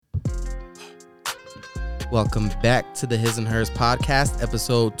Welcome back to the His and Hers podcast,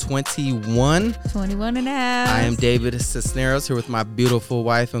 episode 21. 21 and a half. I am David Cisneros here with my beautiful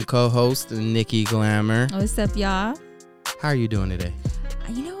wife and co-host, Nikki Glamour. What's up, y'all? How are you doing today?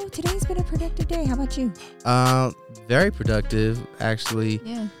 You know, today's been a productive day. How about you? Very productive, actually.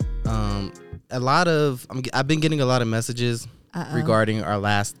 Yeah. I've been getting a lot of messages regarding our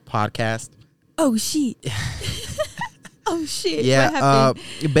last podcast. Oh, shit. Oh, shit. Yeah, What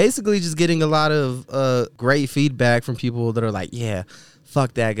happened? basically just getting a lot of great feedback from people that are like, yeah,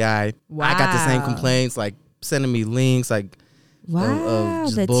 fuck that guy. Wow. I got the same complaints, like sending me links, like Wow, of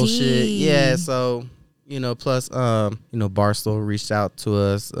just the bullshit. tea. Yeah, so, plus, Barstool reached out to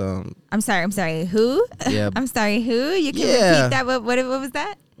us. I'm sorry. Who? Yeah. I'm sorry, who? You can Yeah. repeat that? What was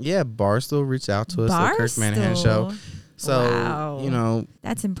that? Yeah, Barstool reached out to us, the Kirk Manahan Show. So, Wow.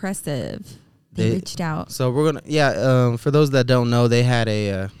 That's impressive. They reached out. So we're gonna, for those that don't know, they had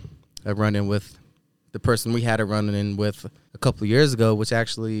a run-in with the person we had a run-in with a couple of years ago, which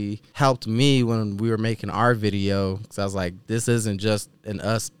actually helped me when we were making our video, because I was like, this isn't just an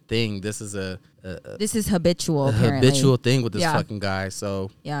us thing. This is This is habitual, apparently. habitual thing with this fucking guy. So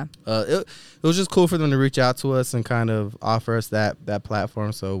Yeah. it was just cool for them to reach out to us and kind of offer us that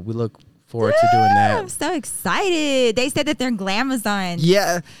platform. So we look forward to doing that. I'm so excited. They said that they're glamazons.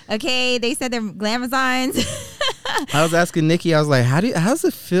 Yeah. Okay, they said they're glamazons. I was asking Nikki, I was like, how does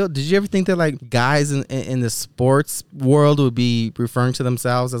it feel? Did you ever think that like guys in the sports world would be referring to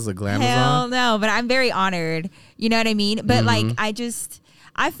themselves as a glamazon? Hell no, but I'm very honored. You know what I mean? But like,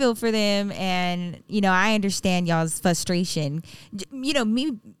 I feel for them, and I understand y'all's frustration.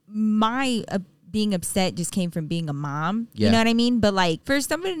 My being upset just came from being a mom. Yeah. You know what I mean? But like, for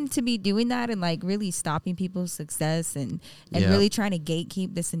someone to be doing that and like really stopping people's success and really trying to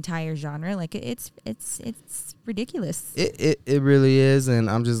gatekeep this entire genre, like it's ridiculous. It really is, and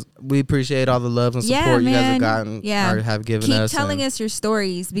we appreciate all the love and support you guys have gotten, or have given us. Keep telling us your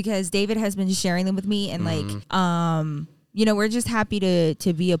stories, because David has been sharing them with me, and we're just happy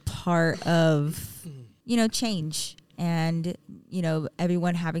to be a part of change, and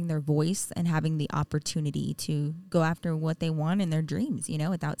everyone having their voice and having the opportunity to go after what they want in their dreams,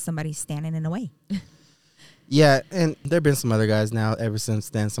 without somebody standing in the way. Yeah, and there have been some other guys now ever since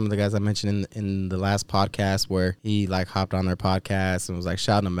then. Some of the guys I mentioned in the last podcast where he like hopped on their podcast and was like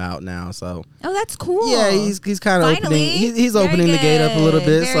shouting them out now. So that's cool. Yeah, he's kind of opening. He's opening the gate up a little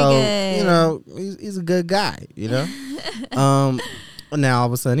bit. Very so he's a good guy. Now all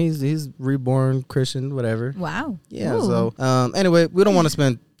of a sudden he's reborn Christian, whatever. Wow. Yeah. Ooh. So anyway, we don't want to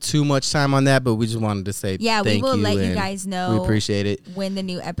spend too much time on that, but we just wanted to say thank we will you, let you guys know. We appreciate it when the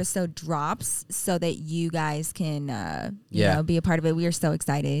new episode drops, so that you guys can be a part of it. We are so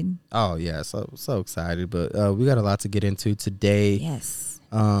excited. Oh yeah, so excited. But we got a lot to get into today. Yes.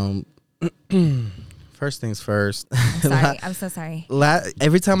 First things first. I'm so sorry.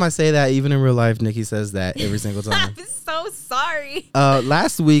 Every time I say that, even in real life, Nikki says that every single time. I'm so sorry.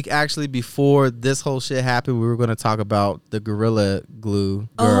 Last week, actually, before this whole shit happened, we were going to talk about the Gorilla Glue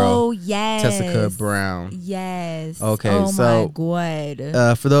girl. Oh, yes. Tessica Brown. Yes. Okay, oh so my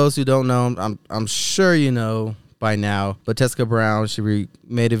God. for those who don't know, I'm sure you know by now, but Tessica Brown, she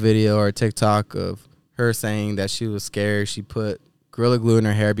made a video or a TikTok of her saying that she was scared. She put Gorilla Glue in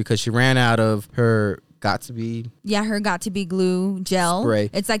her hair because she ran out of her Got To Be glue gel spray.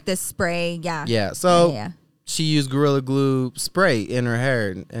 It's like the spray. Yeah. So she used Gorilla Glue spray in her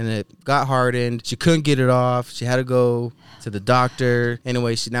hair, and it got hardened. She couldn't get it off. She had to go to the doctor.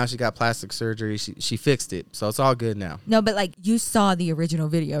 Anyway, she got plastic surgery. She fixed it, so it's all good now. No, but like, you saw the original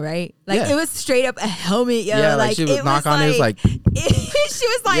video, right? Like, it was straight up a helmet, yo. Yeah, like she would knock on it. It was like she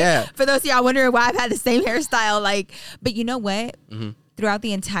was like, for those of y'all wondering why I've had the same hairstyle, like, but you know what? Mm-hmm. Throughout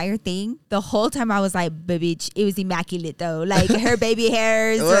the entire thing, the whole time I was like, bitch, it was immaculate though. Like, her baby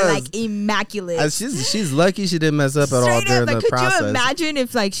hairs were like immaculate. She's lucky she didn't mess up at all during the process. Could you imagine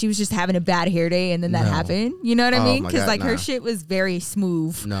if like she was just having a bad hair day and then that happened? You know what I mean? Because like her shit was very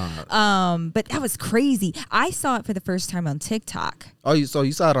smooth. No. But that was crazy. I saw it for the first time on TikTok. Oh, you saw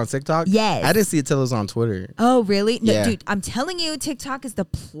it on TikTok? Yes. I didn't see it till it was on Twitter. Oh, really? No, yeah. Dude, I'm telling you, TikTok is the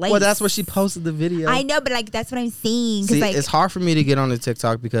place. Well, that's where she posted the video. I know, but like, that's what I'm saying. See, like, it's hard for me to get on the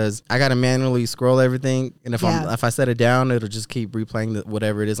TikTok because I gotta manually scroll everything, and if I set it down, it'll just keep replaying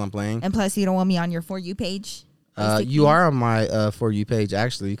whatever it is I'm playing. And plus, you don't want me on your For You page. You are on my For You page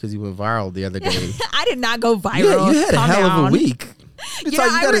actually, because you went viral the other day. I did not go viral. You had a hell of a week. You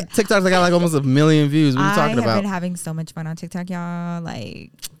got a TikTok that got like almost 1 million views. What are you talking about? I've been having so much fun on TikTok, y'all.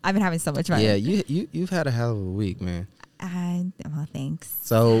 Like, I've been having so much fun. Yeah, you've had a hell of a week, man. Well, thanks.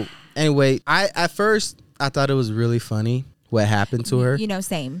 So anyway, I thought it was really funny what happened to her. You know,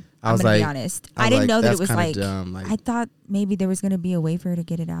 same. I was I'm gonna be like- honest. I I was didn't like, know that that's it was kinda like, dumb, like- I thought maybe there was gonna be a way for her to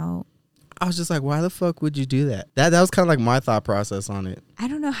get it out. I was just like, why the fuck would you do that? That was kind of like my thought process on it. I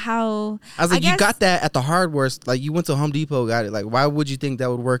don't know how. I was like, you guess- got that at the hardware. Like, you went to Home Depot, got it. Like, why would you think that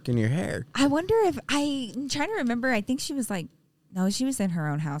would work in your hair? I wonder if I'm trying to remember. I think she was like, no, she was in her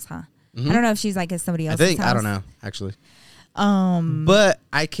own house, huh? I don't know if she's like at somebody else's house. I don't know, actually. Um, But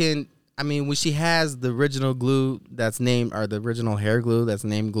when she has the original glue that's named, or the original hair glue that's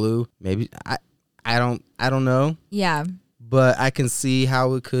named glue, maybe I don't know. yeah, But I can see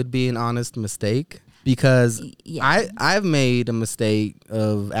how it could be an honest mistake, because yeah. I've made a mistake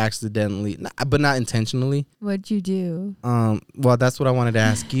of accidentally, but not intentionally. What'd you do? Well, that's what I wanted to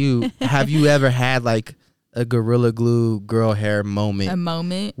ask you. Have you ever had like a Gorilla Glue girl hair moment? A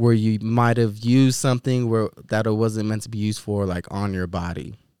moment. Where you might have used something that it wasn't meant to be used for, like on your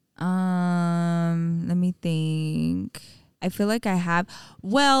body? Let me think. I feel like I have.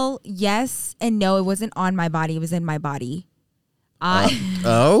 Well, yes and no. It wasn't on my body. It was in my body.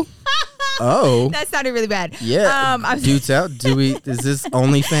 Oh, That sounded really bad. yeah. Do tell. Is this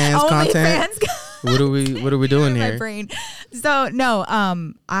OnlyFans content? What are we doing in here? my brain. So no,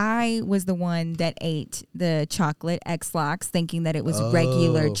 I was the one that ate the chocolate X-Lax thinking that it was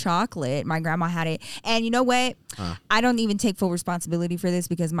regular chocolate. My grandma had it, and you know what? I don't even take full responsibility for this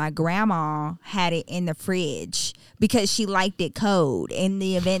because my grandma had it in the fridge because she liked it cold. In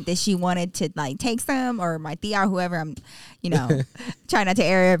the event that she wanted to like take some, or my tia or whoever, I'm, trying not to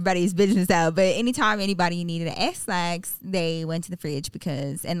air everybody's business out. But anytime anybody needed an X-Lax, they went to the fridge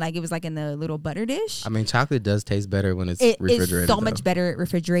and it was like in the little butter dish. I mean, chocolate does taste better when it's It refrigerated. is so much better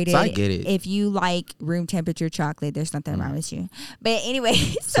refrigerated. So I get it. If you like room temperature chocolate, there's nothing wrong with you. But anyway,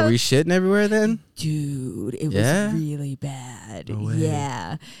 So we shitting everywhere then? dude, it Yeah? was really bad. No way.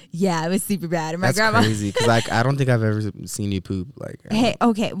 Yeah, it was super bad. And my That's grandma. crazy, because I don't think I've ever seen you poop. Like, Hey,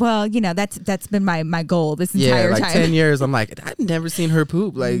 okay, well, that's been my goal this yeah, entire like time. 10 years. I'm like, I've never seen her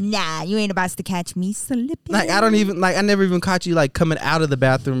poop. Like, Nah, you ain't about to catch me slipping. like I don't even I never even caught you like coming out of the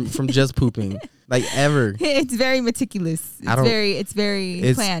bathroom from just pooping, like ever. It's very meticulous. It's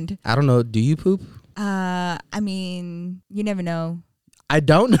very planned. I don't know. Do you poop? I mean, you never know. I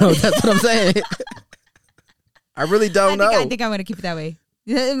don't know. That's what I'm saying. I really don't know. I think I'm gonna keep it that way.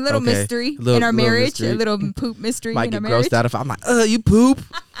 A little Okay. mystery Little- in our little marriage. mystery. A little poop mystery Might in our get marriage. grossed out if I'm like, you poop.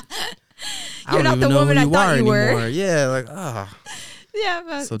 I You're don't not even the know woman who I you thought are you were. anymore. Yeah, like Yeah,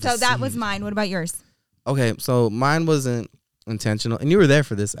 but, So so that was deceived. mine. What about yours? Okay, so mine wasn't intentional, and you were there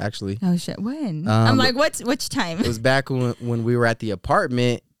for this actually. Oh shit! When? I'm like, which time? It was back when we were at the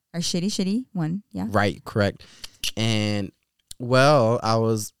apartment. Our shitty one. Yeah. Right, correct. And well, I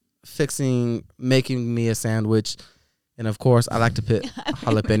was making me a sandwich, and of course, I like to put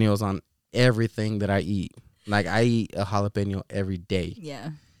jalapenos on everything that I eat. Like, I eat a jalapeno every day.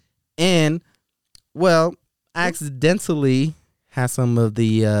 Yeah. And well, I accidentally had some of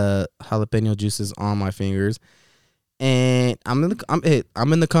the jalapeno juices on my fingers, and I'm in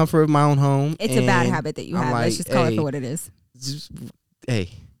the comfort of my own home. It's a bad and habit that you I'm have. like, Let's just call it hey, for what it is. Hey.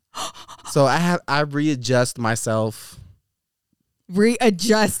 So I readjust myself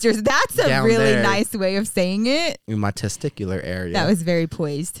Readjust yours. That's a Down really there. nice way of saying it. in my testicular area. That was very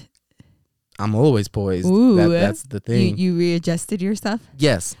poised. I'm always poised. Ooh. That's the thing. You readjusted yourself?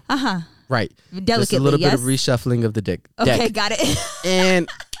 Yes. Uh-huh. Right. Delicately, Just a little yes? bit of reshuffling of the deck. Okay, got it. And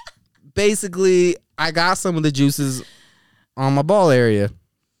basically, I got some of the juices on my ball area,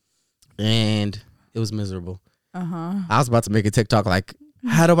 and it was miserable. Uh-huh. I was about to make a TikTok like,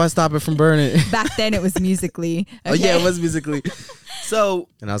 how do I stop it from burning? Back then it was Musically. Oh yeah, okay? it was Musically. So,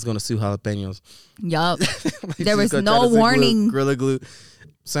 and I was going to sue jalapenos. Yup. Like, There she's was gonna no try to sue warning. Gorilla Glue.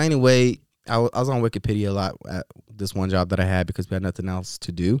 So anyway, I was on Wikipedia a lot at this one job that I had because we had nothing else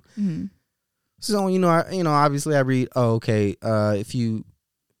to do. Mhm. So obviously I read, if you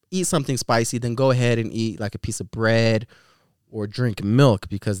eat something spicy, then go ahead and eat like a piece of bread or drink milk,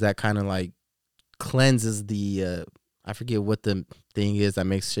 because that kind of like cleanses the I forget what the thing is that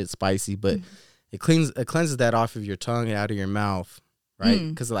makes shit spicy, but it cleanses that off of your tongue and out of your mouth, right?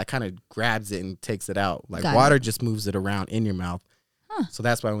 Because it like kind of grabs it and takes it out. Like Got water just moves it around in your mouth. Huh. So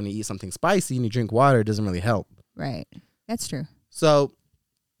that's why when you eat something spicy and you drink water, it doesn't really help. Right. That's true. So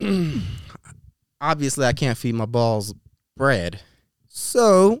obviously I can't feed my balls bread.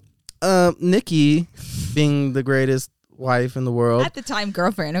 So Nikki, being the greatest wife in the world, At the time,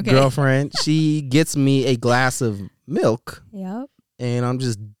 girlfriend. Okay. girlfriend, she gets me a glass of milk, Yep. and I'm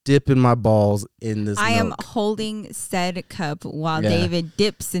just dipping my balls in this I am milk. holding said cup while Yeah. David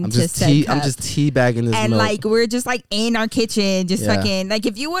dips into I'm just said cup. I'm just teabagging this and milk. like we're just like in our kitchen, just Yeah. fucking like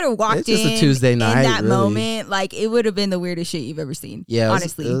if you would have walked It's just in a Tuesday night, in that really. moment, like it would have been the weirdest shit you've ever seen. yeah,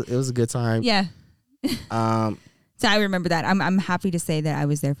 honestly, it was a good time. yeah. Um, So I remember that. I'm happy to say that I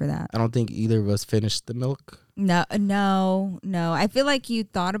was there for that. I don't think either of us finished the milk. No. I feel like you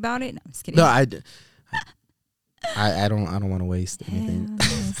thought about it. No, I'm just kidding. No, I don't want to waste anything.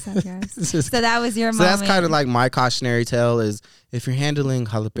 It's just- So that was your so moment. that's kind of like my cautionary tale is if you're handling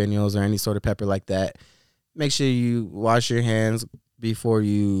jalapenos or any sort of pepper like that, make sure you wash your hands before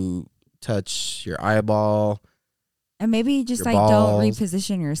you touch your eyeball. and maybe just your like don't balls.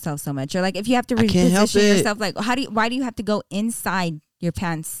 reposition yourself so much, or like if you have to I can't help reposition it. yourself, like why do you have to go inside your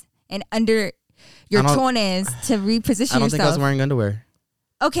pants and under your I don't- tones to reposition I don't yourself? think I was wearing underwear.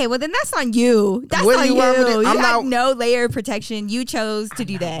 Okay, well then that's on you. That's What do on you you. want me to- You I'm had not- no layer of protection. You chose to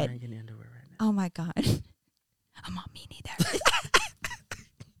do I'm not that. wearing any underwear right now. Oh my god. I'm on me neither.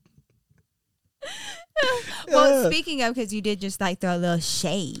 Well, speaking of, because you did just like throw a little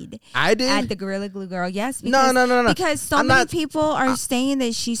shade I did. at the Gorilla Glue girl. Yes. No. Because so I'm many not- people are saying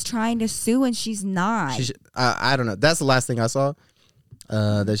that she's trying to sue and she's not. I don't know. That's the last thing I saw.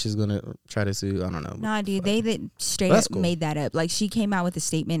 That she's gonna try to sue. I don't know. Nah, dude, they straight That's up cool. made that up. Like she came out with a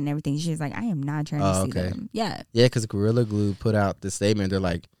statement and everything. She was like, I am not trying to Oh, sue okay. them. Yeah. Yeah, because Gorilla Glue put out the statement. They're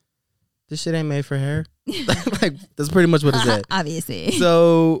like, "This shit ain't made for hair." Like that's pretty much what it said. Obviously.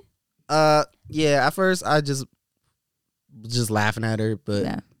 So, yeah. At first, I just laughing at her, but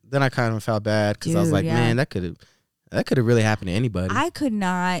Yeah. then I kind of felt bad because I was Dude, like, yeah. man, that could have really happened to anybody. I could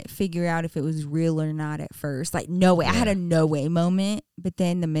not figure out if it was real or not at first. Like, no way. I had a no way moment. But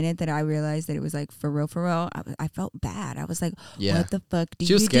then the minute that I realized that it was like for real, I felt bad. I was like, Yeah. what the fuck do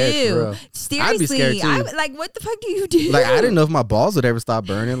She was you scared, do? for real. Seriously. I'd be scared, too. I like, what the fuck do you do? Like I didn't know if my balls would ever stop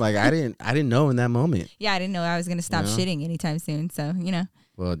burning. Like I didn't know in that moment. Yeah, I didn't know I was going to stop You know? shitting anytime soon. So, you know.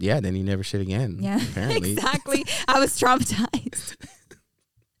 Well, yeah. Then you never shit again. Yeah, Apparently. exactly. I was traumatized.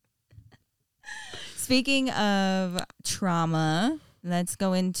 Speaking of trauma, let's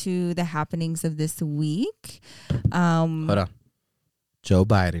go into the happenings of this week. Hold on. Joe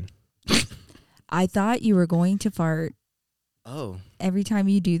Biden. I thought you were going to fart. Oh Every time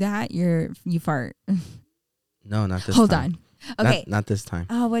you do that, you fart. no, not this. Hold time. on. Okay. Not this time.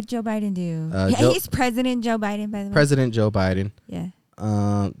 Oh, what Joe Biden do? Joe- He's President Joe Biden, by the way. President Joe Biden. Yeah.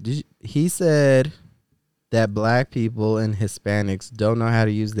 He said that black people and Hispanics don't know how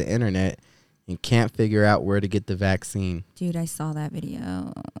to use the internet and can't figure out where to get the vaccine. Dude, I saw that video.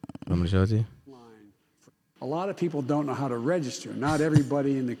 I'm gonna show it to you. A lot of people don't know how to register. Not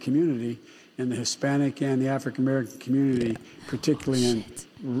everybody in the community, in the Hispanic and the African American community, particularly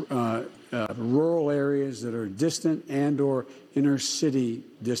in rural areas that are distant and or inner city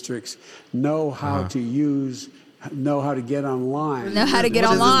districts, know how to use, know how to get online. Know how to get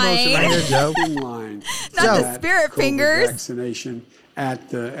What is this online. motion right here, Joe? Online. Not Joe. the spirit COVID vaccination vaccination at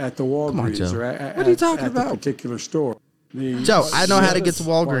the Walgreens Joe. or at, What are you talking at about? the particular store. The Joe, I know how to get saddest to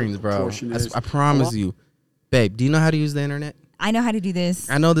Walgreens, bro. portion is I promise you. Babe, do you know how to use the internet? I know how to do this.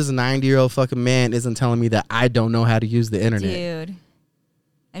 I know this 90-year-old fucking man isn't telling me that I don't know how to use the internet. Dude.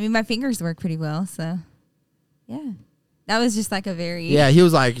 I mean, my fingers work pretty well, so yeah. That was just like a very Yeah, he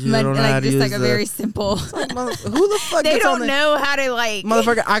was like, you don't know how to just use like a the... very simple. Who the fuck They gets on don't the... know how to like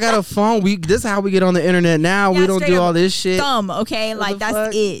Motherfucker, I got a phone. This is how we get on the internet now. Yeah, we don't straight do up all this shit. thumb, okay? What Like the that's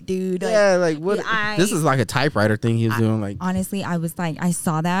fuck? it, dude. Like, Yeah, like what? I- This is like a typewriter thing he was doing. Like honestly, I was like, I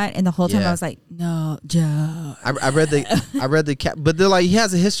saw that, and the whole time Yeah. I was like, no, Joe. I read the cap, but they're like he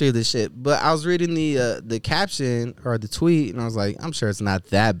has a history of this shit. But I was reading the caption or the tweet, and I was like, I'm sure it's not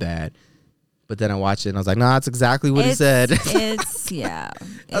that bad. But then I watched it, and I was like, no, that's exactly what he said. It's yeah.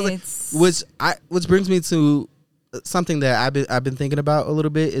 I was It's which brings me to something that I've been thinking about a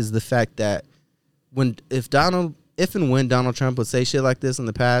little bit is the fact that if and when Donald Trump would say shit like this in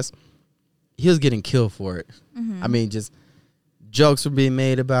the past, he was getting killed for it. I mean, just jokes were being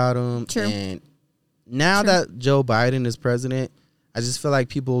made about him. True. And now that Joe Biden is president, I just feel like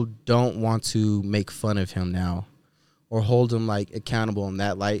people don't want to make fun of him now or hold him like accountable in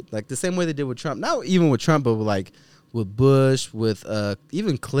that light, like the same way they did with Trump. Not even with Trump, but with Bush, with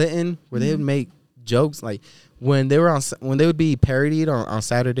even Clinton, where they would make jokes like when they would be parodied on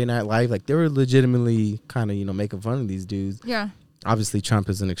Saturday Night Live, like they were legitimately kind of making fun of these dudes. yeah. Obviously, Trump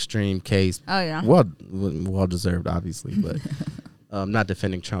is an extreme case. Oh yeah. Well deserved, obviously, but not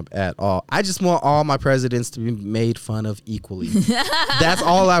defending Trump at all. I just want all my presidents to be made fun of equally. That's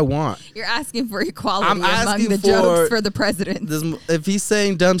all I want. You're asking for equality I'm among asking the for jokes for the president. If he's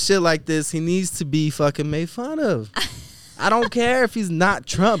saying dumb shit like this, he needs to be fucking made fun of. I don't care if he's not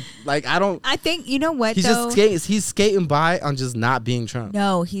Trump. Like, I don't. I think, you know what, He's though? just skating. He's skating by on just not being Trump.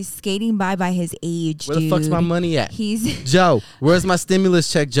 No, he's skating by his age, Where the fuck's my money at? He's Joe, where's my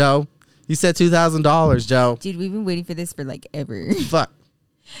stimulus check, Joe? You said $2,000, Joe. Dude, we've been waiting for this for like ever. Fuck.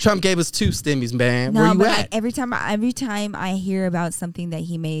 Trump gave us 2 stimmies, man. No, Where you but at? like every time I hear about something that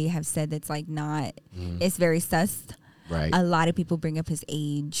he may have said that's like not, it's very sus. Right. A lot of people bring up his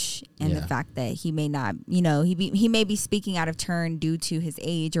age and the Yeah. fact that he may not, you know, he may be speaking out of turn due to his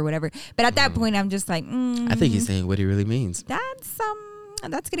age or whatever. But at that point, I'm just like, I think he's saying what he really means.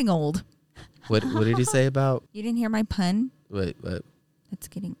 that's getting old. What did he say about You didn't hear my pun? what? That's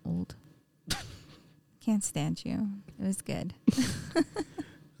getting old. Can't stand you. It was good.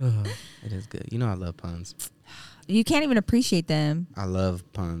 It is good. You know I love puns. You can't even appreciate them. I love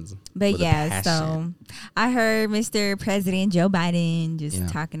puns. But with a yeah, so passion. I heard Mr. President Joe Biden just Yeah.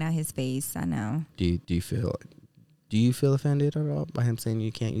 talking out his face. I know. Do you feel offended at all by him saying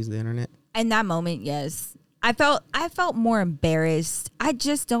you can't use the internet? In that moment, yes. I felt more embarrassed. I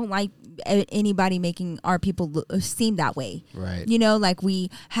just don't like anybody making our people seem that way. Right. You know, like we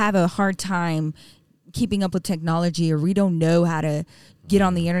have a hard time keeping up with technology, or we don't know how to get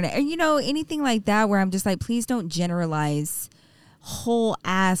on the internet, or, you know, anything like that, where I'm just like, please don't generalize whole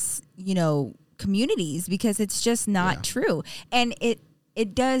ass, you know, communities, because it's just not true. And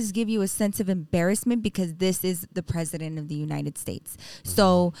it does give you a sense of embarrassment because this is the president of the United States.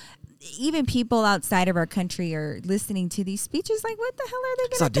 So even people outside of our country are listening to these speeches like, what the hell are they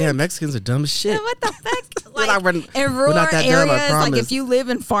It's going like, to damn, Mexicans are dumb as shit. What the fuck? We're not Like, run- in we're rural not that dumb, I areas, like promise. if you live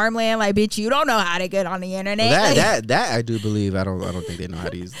in farmland, like, bitch, you don't know how to get on the internet. Well, Like, that I do believe. I don't think they know how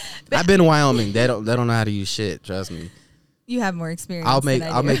to use. I've been in Wyoming. They don't know how to use shit. Trust me. you have more experience. I'll than I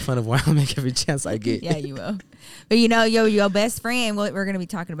I'll do. make fun of Wyoming every chance I get. Yeah, you will. But you know, your best friend, we're gonna be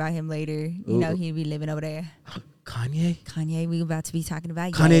talking about him later. You know, he'll be living over there. Kanye. We about to be talking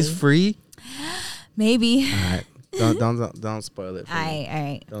about Kanye's Ye. free. Maybe. All right. Don't spoil it. For me. All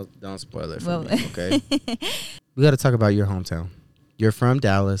right. Don't spoil it for Well- me. Okay. We got to talk about your hometown. You're from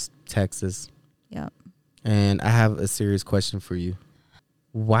Dallas, Texas, Yep. and I have a serious question for you.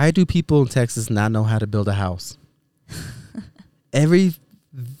 Why do people in Texas not know how to build a house? Every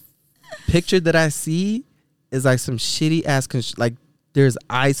picture that I see is like some shitty ass like there's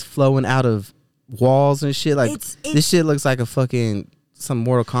ice flowing out of walls and shit. Like It's- this shit looks like a fucking some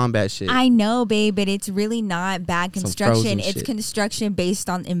Mortal Kombat shit. I know, babe, but it's really not bad Some construction. frozen It's shit. construction based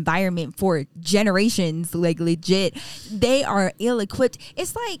on environment for generations, like legit. They are ill equipped.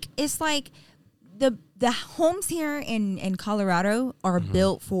 It's like the homes here in Colorado are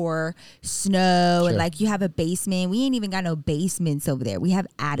built for snow, and Sure. like you have a basement. We ain't even got no basements over there. We have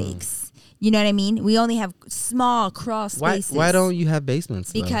attics. You know what I mean? We only have small crawl spaces. Why don't you have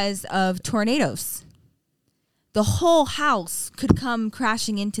basements? Though? Because of tornadoes. The whole house could come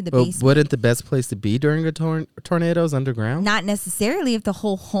crashing into the But basement. wouldn't the best place to be during a tornadoes underground? Not necessarily if the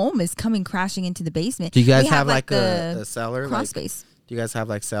whole home is coming crashing into the basement. Do you guys We have like the a cellar? crawl Like, space. do you guys have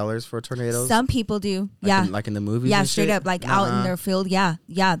like cellars for tornadoes? Some people do. Like Yeah. like in the movies. Yeah, and straight shit? up, like out in Uh-uh. their field. Yeah,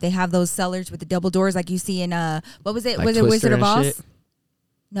 yeah, they have those cellars with the double doors, like you see in what was it? Like was it Twister Wizard of and Oz? shit?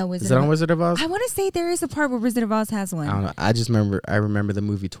 No, Wizard. Is it of on Oz. Wizard of Oz? I want to say there is a part where Wizard of Oz has one. I don't know. I remember the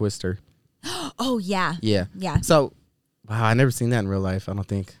movie Twister. Oh yeah, Yeah. yeah, So, wow, I never seen that in real life. I don't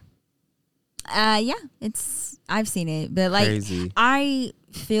think. yeah. I've seen it, but like Crazy. I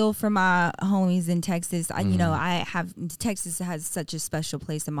feel for my homies in Texas. You know, Mm-hmm. Texas has such a special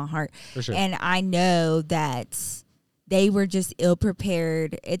place in my heart, For sure. and I know that they were just ill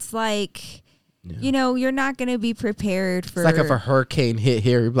prepared. It's like, you know, you're not going to be prepared for. It's like if a hurricane hit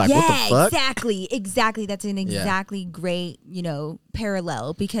here, you'd be like, yeah, what the fuck? exactly. That's an exactly great, you know,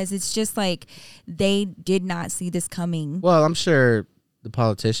 parallel, because it's just like they did not see this coming. Well, I'm sure the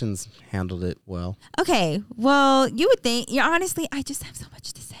politicians handled it well. Okay, well, you would think. Yeah, honestly, I just have so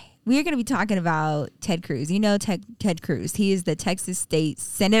much to say. We are going to be talking about Ted Cruz. You know Ted Cruz. He is the Texas State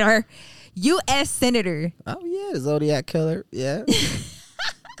Senator, U.S. Senator. Oh yeah, Zodiac killer. Yeah,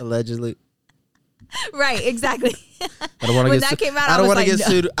 allegedly. Right, exactly. I don't want to When get. that came out, I I don't was want to like, get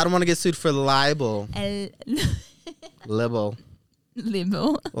no. sued. I don't want to get sued for libel. Libel.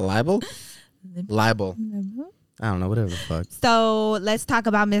 Libel. Libel. I don't know. Whatever the fuck. So let's talk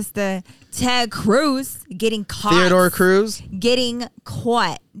about Mr. Ted Cruz getting caught. Theodore Cruz. Getting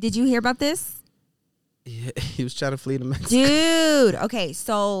caught. Did you hear about this? Yeah, he was trying to flee to Mexico. Dude. Okay,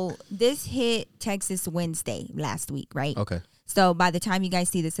 so this hit Texas Wednesday last week, right? Okay. So by the time you guys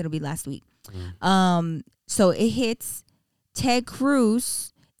see this, it'll be last week. So it hits. Ted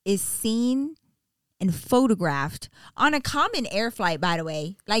Cruz is seen and photographed on a common air flight, by the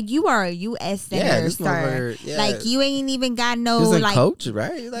way. Like, you are a U.S. senator, sir. Like, you ain't even got no, he was in like, coach,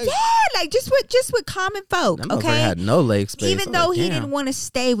 right? Like, yeah, like just with common folk, that okay? motherfucker had no leg space. Even though he didn't want to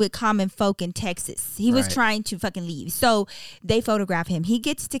stay with common folk in Texas. He was trying to fucking leave. So they photograph him. He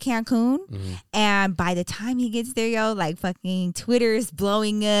gets to Cancun, and by the time he gets there, yo, like, fucking Twitter is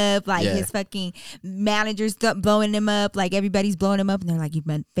blowing up. Like, his fucking managers blowing him up. Like, everybody's blowing him up. And they're like,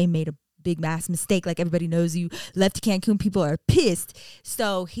 they made a big mass mistake. Like, everybody knows you left Cancun. People are pissed.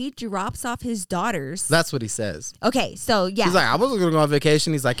 So he drops off his daughters. That's what he says. Okay, so yeah. He's like, I wasn't going to go on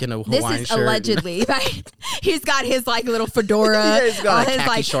vacation. He's like in a Hawaiian this is shirt. Allegedly, right? He's got his like little fedora. Yeah, he's got his khaki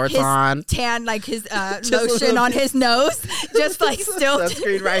like shorts his on. tan, like his lotion on his nose, just like still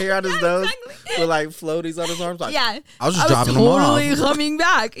sunscreen right here on his nose exactly. with like floaties on his arms. Like, yeah, I was just dropping them off. Totally coming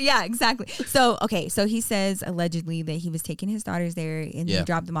back. Yeah, exactly. So okay, so he says allegedly that he was taking his daughters there and he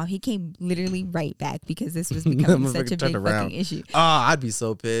dropped them off. He came literally right back because this was becoming such a big fucking issue. Oh, I'd be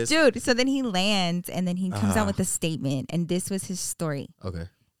so pissed, dude. So then he lands and then he comes out with a statement, and this was his story.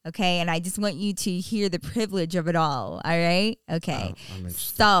 Okay, and I just want you to hear the privilege of it all right? Okay.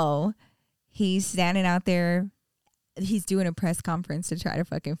 So he's standing out there. He's doing a press conference to try to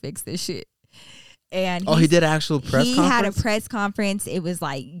fucking fix this shit. And he did an actual press conference? He had a press conference. It was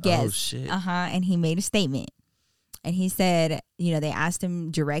like, yes. Oh, shit. And he made a statement. And he said, they asked him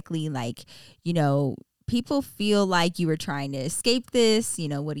directly, like, people feel like you were trying to escape this.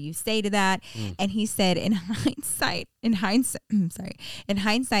 What do you say to that? And he said, in hindsight,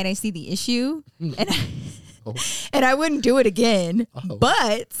 I see the issue, and I wouldn't do it again.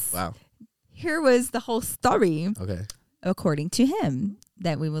 But here was the whole story. Okay. According to him,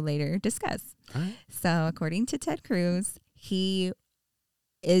 that we will later discuss. All right. So, according to Ted Cruz, he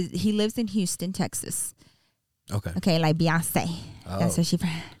lives in Houston, Texas. Okay, like Beyonce. That's where she from.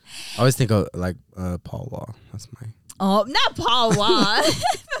 I always think of like Paul Wall. That's my. Oh, not Paul Wall.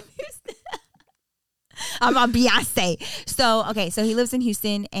 I'm on Beyonce. So he lives in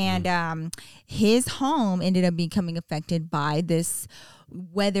Houston, and his home ended up becoming affected by this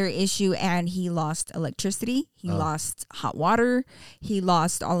weather issue, and he lost electricity. He lost hot water. He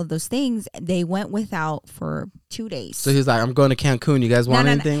lost all of those things. They went without for 2 days. So he's like, I'm going to Cancun. You guys want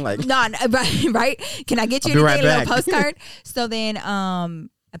anything? No, right? Can I get you a little postcard? So then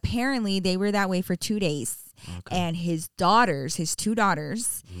apparently they were that way for 2 days. Okay. And his two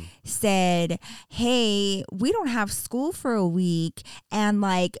daughters said, hey, we don't have school for a week, and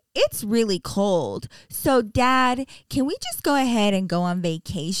like it's really cold, so Dad, can we just go ahead and go on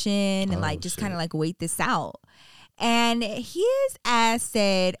vacation and kind of like wait this out? And his ass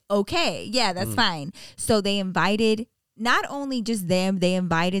said, okay, yeah, that's fine. So they invited not only just them, they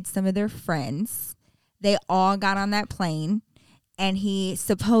invited some of their friends. They all got on that plane. And he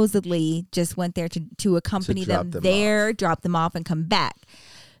supposedly just went there to accompany them there, drop them off, and come back.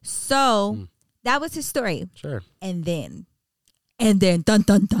 So that was his story. Sure. And then, dun, dun,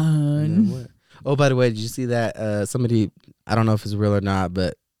 dun. And then what? Oh, by the way, did you see that? Somebody, I don't know if it's real or not,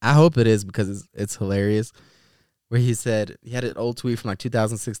 but I hope it is because it's hilarious. Where he said, he had an old tweet from like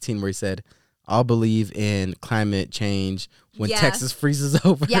 2016 where he said, I'll believe in climate change when Texas freezes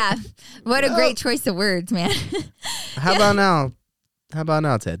over. Yeah. What a great choice of words, man. How about now? How about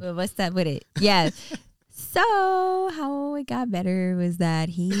now, Ted? Well, what's that with it? Yeah. So how it got better was that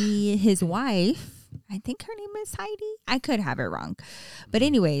his wife, I think her name is Heidi. I could have it wrong. But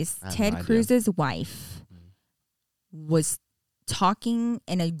anyways, Ted Cruz's wife was talking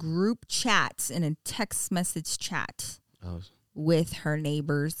in a group chat, in a text message chat with her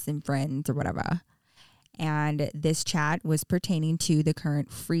neighbors and friends or whatever. And this chat was pertaining to the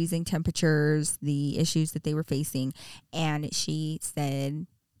current freezing temperatures, the issues that they were facing. And she said,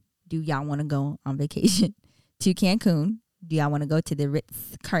 do y'all want to go on vacation to Cancun? Do y'all want to go to the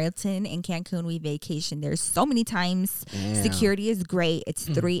Ritz-Carlton in Cancun? We vacation there so many times. Damn. Security is great. It's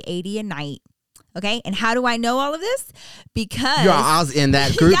 $380 a night. Okay. And how do I know all of this? Because I was in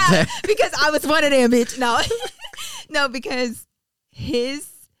that group. Because I was one of them, bitch. No, because his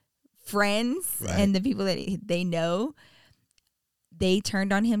friends and the people that they know, they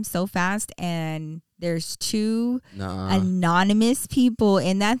turned on him so fast, and there's two anonymous people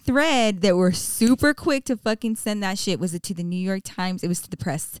in that thread that were super quick to fucking send that shit. Was it to the New York Times? It was to the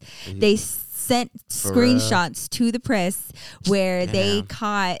press. They sent screenshots to the press where they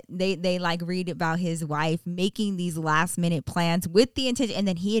like read about his wife making these last minute plans with the intention, and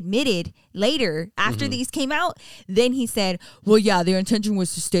then he admitted later after these came out, then he said, well, yeah, their intention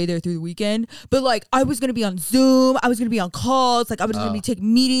was to stay there through the weekend, but like I was gonna be on Zoom, I was gonna be on calls, like I was gonna be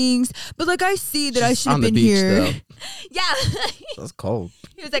taking meetings, but like I see that I should have been here. Yeah. That's cold.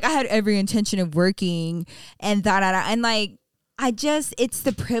 He was like, I had every intention of working and and like, it's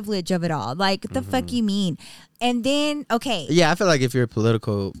the privilege of it all. Like, what the fuck you mean? And then, okay. Yeah, I feel like if you're a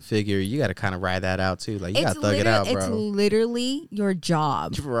political figure, you got to kind of ride that out too. Like, you got to thug it out, bro. It's literally your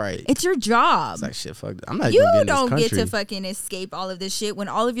job. Right. It's your job. It's like, shit, fuck that. I'm not You even in don't this get country. to fucking escape all of this shit when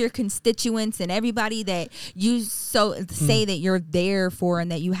all of your constituents and everybody that you say that you're there for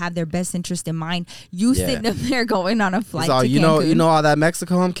and that you have their best interest in mind, you sitting up there going on a flight to Cancun. You know all that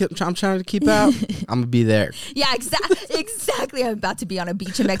Mexico I'm trying to keep out? I'm going to be there. Yeah, exactly. I'm about to be on a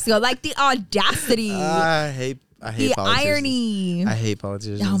beach in Mexico. Like, the audacity. I hate the politicians. irony. I hate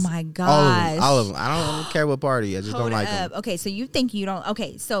politicians. Oh my gosh. All of them. I don't care what party. I just don't like them. Okay, so you think you don't.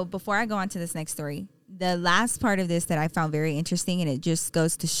 Okay, so before I go on to this next story, the last part of this that I found very interesting, and it just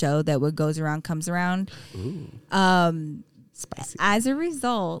goes to show that what goes around comes around. Ooh. Spicy. As a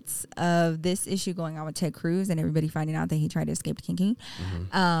result of this issue going on with Ted Cruz and everybody finding out that he tried to escape to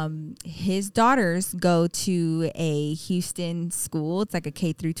Cancun, his daughters go to a Houston school. It's like a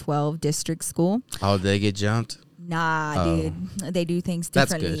K through 12 district school. Oh, they get jumped? Nah, dude. They do things That's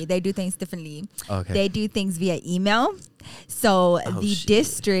differently. good. They do things differently. Okay. They do things via email. So the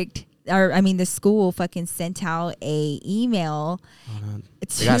district, or I mean the school, fucking sent out a email.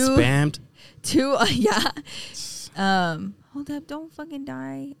 They got spammed? Hold up, don't fucking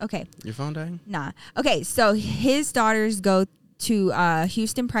die. Okay. Your phone dying? Nah. Okay, so his daughters go to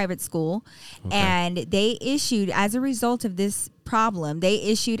Houston private school, and they issued, as a result of this problem, they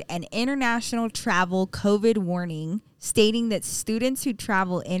issued an international travel COVID warning stating that students who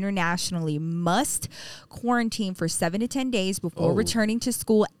travel internationally must quarantine for 7 to 10 days before returning to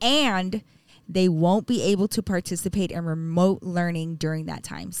school, and they won't be able to participate in remote learning during that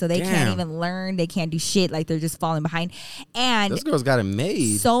time. So they can't even learn. They can't do shit. Like, they're just falling behind. And those girls got it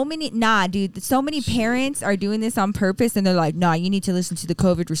made. so many parents are doing this on purpose, and they're like, nah, you need to listen to the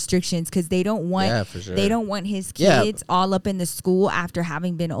COVID restrictions, because they don't want they don't want his kids all up in the school after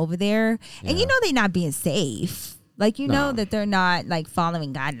having been over there. And you know they're not being safe. Like, you know that they're not, like,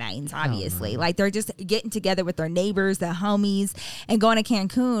 following guidelines, obviously. Like, they're just getting together with their neighbors, their homies, and going to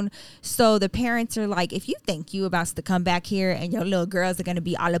Cancun. So the parents are like, if you think you about to come back here and your little girls are going to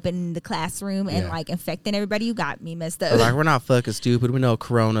be all up in the classroom and, like, infecting everybody, you got me messed up. Like, we're not fucking stupid. We know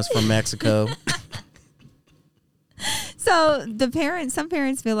Corona's from Mexico. So some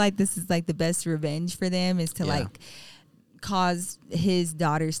parents feel like this is, like, the best revenge for them is to, like, cause his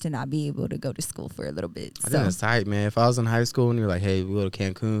daughters to not be able to go to school for a little bit. I think that's tight, man. If I was in high school and you're like, hey, we go to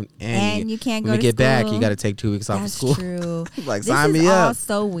Cancun and you can't go when to you get back, school, you got to take 2 weeks off of school. True. Like, sign me This is all up.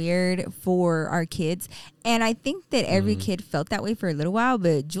 so weird for our kids. And I think that every kid felt that way for a little while,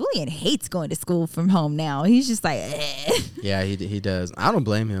 but Julian hates going to school from home now. He's just like, Yeah, he does. I don't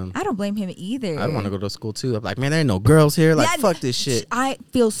blame him. I don't blame him either. I don't want to go to school too. I'm like, man, there ain't no girls here. Like, fuck this shit. I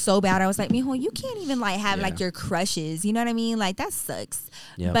feel so bad. I was like, mijo, you can't even like have like your crushes. You know what I mean? Like, that sucks.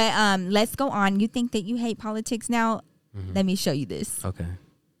 Yep. But let's go on. You think that you hate politics now? Let me show you this. Okay.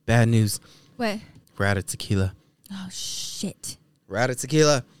 Bad news. What? We're out of tequila. Oh, shit. We're out of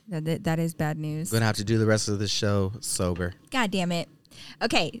tequila. That is bad news. We're going to have to do the rest of the show sober. God damn it.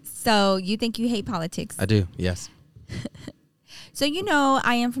 Okay, so you think you hate politics. I do, yes. So you know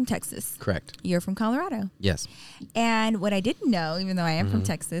I am from Texas. Correct. You're from Colorado. Yes. And what I didn't know, even though I am from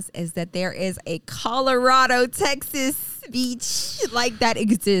Texas, is that there is a Colorado, Texas beach like that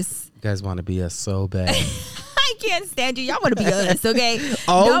exists. You guys want to be us so bad. I can't stand you. Y'all want to be us, okay?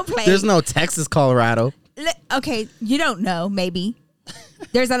 Oh, don't play. There's no Texas, Colorado. Okay, you don't know, maybe.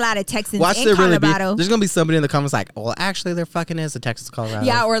 There's a lot of Texans Watch in there really be. Colorado. There's going to be somebody in the comments like, well, actually, there fucking is a Texas, Colorado.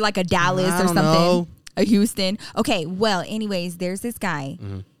 Yeah, or like a Dallas I or don't something. know. A Houston. Okay, well, anyways, there's this guy.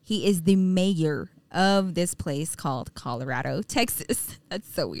 He is the mayor of this place called Colorado, Texas.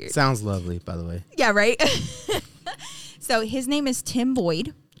 That's so weird. Sounds lovely, by the way. Yeah, right? So his name is Tim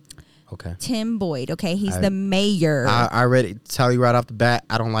Boyd. Okay. Tim Boyd, okay? He's the mayor. I already tell you right off the bat,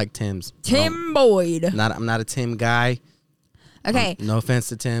 I don't like Tims. Tim Boyd. I'm not a Tim guy. Okay. No offense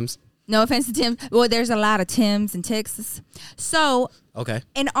to Tims. No offense to Tim. Well, there's a lot of Tims in Texas. So, Okay.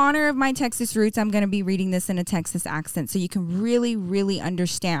 in honor of my Texas roots, I'm going to be reading this in a Texas accent so you can really, really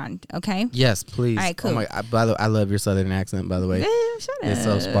understand, okay? Yes, please. All right, cool. Oh my, by the way, I love your Southern accent, by the way. Shut up. It's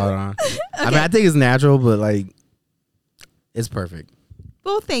so spot on. I mean, I think it's natural, but like, it's perfect.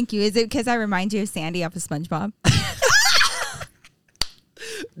 Well, thank you. Is it because I remind you of Sandy off of SpongeBob?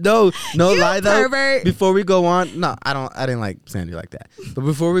 No You lie though. pervert. Before we go on, no, I didn't like Sandy like that. But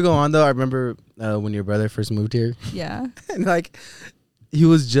before we go on though, I remember when your brother first moved here, Yeah. and like he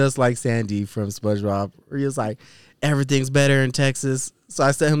was just like Sandy from SpongeBob, where he was like, everything's better in Texas. So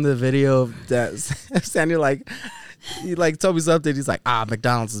I sent him the video of that Sandy like he like told me something. He's like,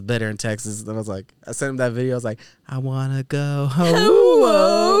 McDonald's is better in Texas. And I was like, I sent him that video. I was like, I wanna go home.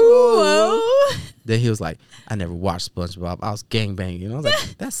 Whoa. Then he was like, I never watched SpongeBob. I was gangbanging. You know, I was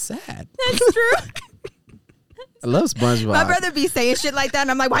like, that's sad. That's true. I love SpongeBob. My brother be saying shit like that,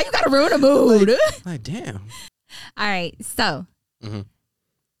 and I'm like, why you gotta ruin a mood? Like, damn. All right, so Mhm.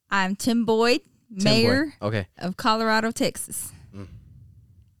 I'm Tim Boyd, mayor Okay. of Colorado, Texas.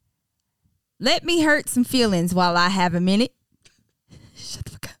 Let me hurt some feelings while I have a minute. Shut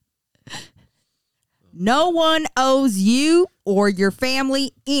the fuck up. No one owes you or your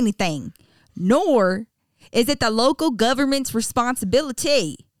family anything, nor is it the local government's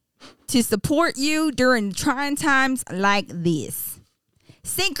responsibility to support you during trying times like this.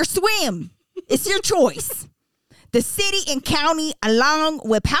 Sink or swim. It's your choice. The city and county, along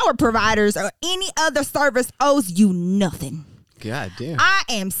with power providers or any other service, owes you nothing. God damn. I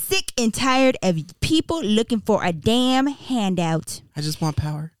am sick and tired of people looking for a damn handout. I just want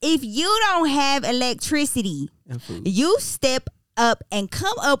power If you don't have electricity, and food. you step up and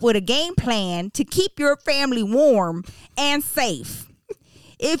come up with a game plan to keep your family warm and safe.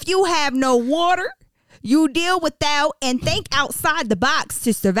 If you have no water, you deal without and think outside the box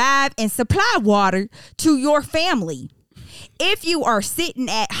to survive and supply water to your family. If you are sitting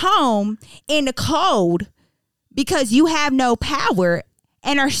at home in the cold because you have no power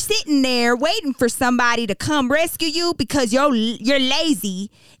and are sitting there waiting for somebody to come rescue you because you're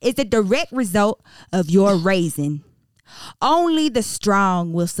lazy, is a direct result of your raising. Only the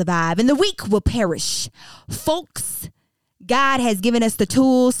strong will survive and the weak will perish. Folks, God has given us the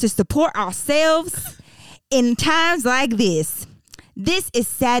tools to support ourselves in times like this. This is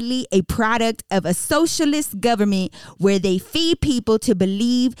sadly a product of a socialist government where they feed people to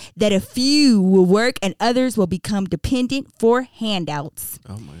believe that a few will work and others will become dependent for handouts.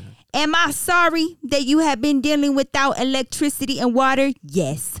 Oh my God. Am I sorry that you have been dealing without electricity and water?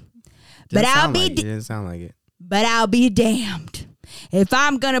 Yes. But I'll be It didn't sound like it. But I'll be damned if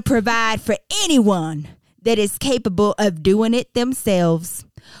I'm going to provide for anyone that is capable of doing it themselves.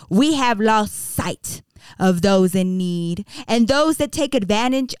 We have lost sight of those in need and those that take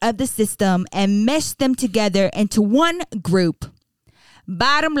advantage of the system and mesh them together into one group.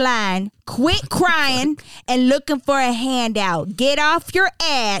 Bottom line, quit crying and looking for a handout. Get off your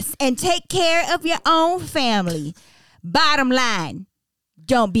ass and take care of your own family. Bottom line,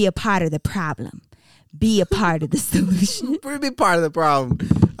 don't be a part of the problem. Be a part of the solution. Pretty big part of the problem.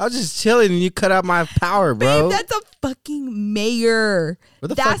 I was just chilling and you cut out my power, bro. Babe, that's a fucking mayor.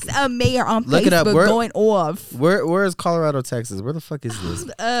 That's a mayor on Look it up. Facebook going off. Where is Colorado, Texas? Where the fuck is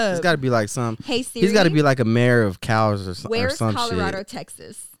this? It's got to be like some. Hey Siri. He's got to be like a mayor of cows or some. Where's or some Colorado, shit.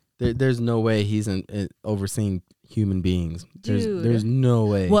 Texas? There's no way he's overseeing human beings. Dude. There's no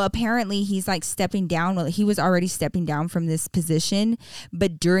way. Well, apparently he's like stepping down. Well, he was already stepping down from this position,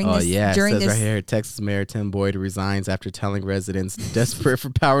 but during Oh this, yeah, during it says this, right here, Texas Mayor Tim Boyd resigns after telling residents desperate for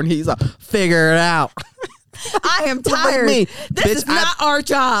power needs. Figure it out. I am What about tired. me? This Bitch, is not our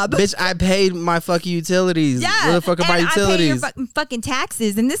job. Bitch, I paid my fucking utilities. Yeah, Where the fuck are my and I pay your utilities? fucking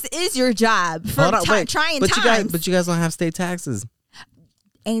taxes, and this is your job for Hold on, wait. trying but times. you guys don't have state taxes.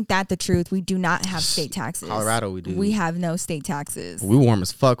 Ain't that the truth? We do not have state taxes. Colorado, we do. We have no state taxes. We warm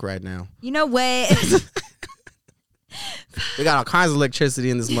as fuck right now. You know what? We got all kinds of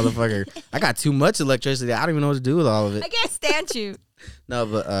electricity in this motherfucker. I got too much electricity. I don't even know what to do with all of it. I can't stand you. No,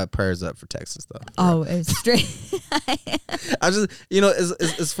 but prayers up for Texas though. Oh, it's straight. I just,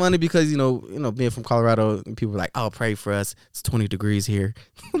 it's funny because being from Colorado, people are like, "Oh, pray for us. It's 20 degrees here."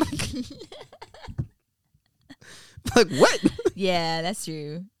 Like what? Yeah, that's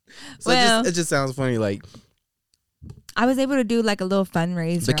true. So Well, it just sounds funny. Like I was able to do like a little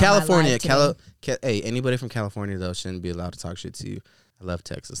fundraiser. the on my California, live today. hey, anybody from California though shouldn't be allowed to talk shit to you. I love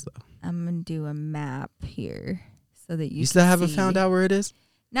Texas though. I'm gonna do a map here so that you. You still can haven't see. found out where it is?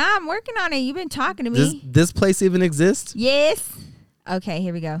 Nah, I'm working on it. You've been talking to me. This place even exists? Yes. Okay,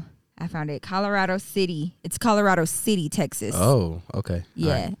 here we go. I found it. Colorado City. It's Colorado City, Texas. Oh, okay.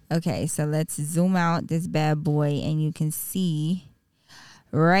 Yeah. All right. Okay. So let's zoom out this bad boy and you can see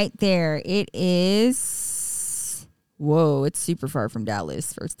right there. It is. Whoa, it's super far from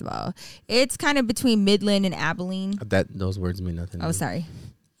Dallas, first of all. It's kind of between Midland and Abilene. Those words mean nothing. to Oh, me. sorry.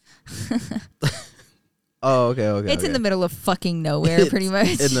 Oh, okay. It's in the middle of fucking nowhere, pretty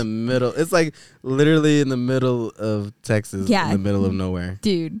much. In the middle. It's like literally in the middle of Texas. Yeah. In the middle of nowhere.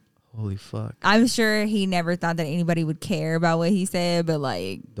 Dude, Holy fuck. I'm sure he never thought that anybody would care about what he said, but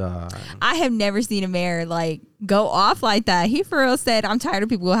like, Dog. I have never seen a mayor like go off like that. He for real said, I'm tired of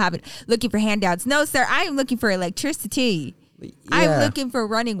people looking for handouts. No, sir, I am looking for electricity. I'm looking for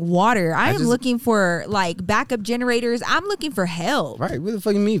running water. I'm just- looking for like backup generators. I'm looking for help. Right, what the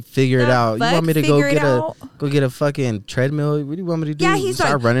fuck you mean? Figure it The out. You fuck? want me to Figure it out? go get a fucking treadmill? What do you want me to do? Yeah, he's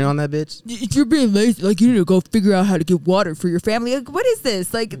Start like- running on that bitch. If you're being lazy, like you need to go figure out how to get water for your family. Like, what is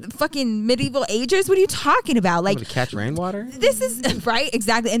this? Like fucking medieval ages? What are you talking about? Like Want to catch rainwater? this is right,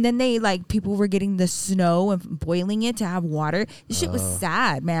 exactly. And then they like people were getting the snow and boiling it to have water. This shit was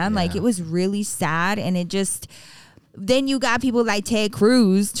sad, man. Like yeah. it was really sad, and it just. Then you got people like Ted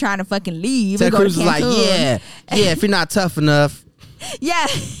Cruz trying to fucking leave. Ted and go to Cruz is like, Cancun. yeah. If you're not tough enough, Yeah.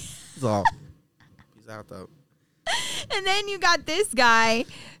 it's all. He's out though. And then you got this guy,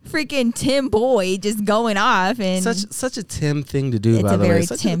 freaking Tim Boyd, just going off, and Such a Tim thing to do. it's by a the way, very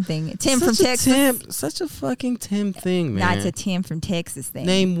such Tim a, thing. Tim from such a Texas. Tim, such a fucking Tim thing, man. That's a Tim from Texas thing.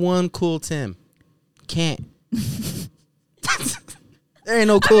 Name one cool Tim. Can't. There ain't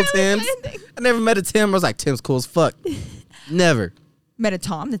no cool Tims. I never met a Tim. I was like, Tim's cool as fuck. Never. Met a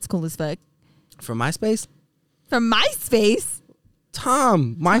Tom that's cool as fuck From MySpace? from MySpace.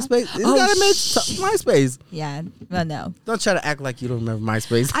 Tom. MySpace. This Oh, guy made MySpace. Yeah, well, no, Don't try to act like you don't remember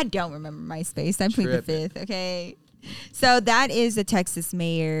MySpace. I don't remember MySpace. I plead the Tripping. fifth. Okay, so that is the Texas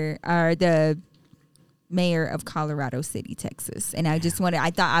mayor, or the mayor of Colorado City, Texas. And I just wanted.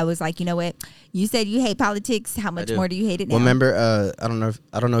 I thought I was like, you know what? You said you hate politics. How much do. more do you hate it now? Well, remember, I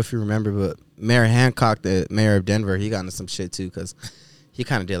don't know if you remember, but Mayor Hancock, the mayor of Denver, he got into some shit too because he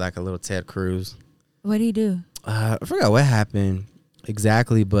kind of did like a little Ted Cruz. What do you do? I forgot what happened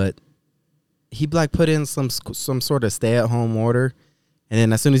exactly, but he like put in some sort of stay at home order, and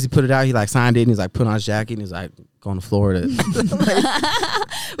then as soon as he put it out, he like signed it and he's like put on his jacket and he's like going to Florida.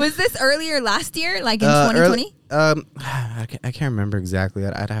 Was this earlier last year, like in 2020? I can't remember exactly.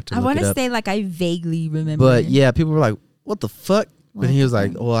 I'd have to. I Look want it to up. say like I vaguely remember. But yeah, people were like, "What the fuck?" What And he was the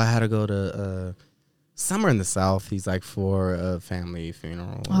like, fuck? "Well, I had to go to somewhere in the South." He's like for a family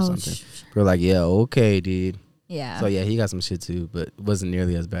funeral or something. We're like, "Yeah, okay, dude." yeah. So yeah, he got some shit too, but it wasn't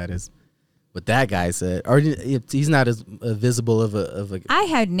nearly as bad as what that guy said. Or he's not as visible of a. I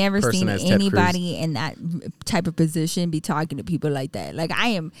had never person seen as Ted anybody in that type of position be talking to people like that. Like I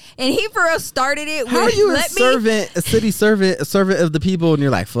am, and he for real started it. How with, are you a "Let me-" servant, a city servant, a servant of the people, and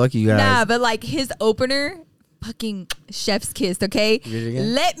you're like, "Fuck you guys." Nah, but like his opener, fucking chef's kiss. Okay, Read it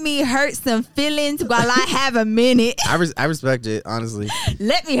again? let me hurt some feelings while I have a minute. I respect it, honestly.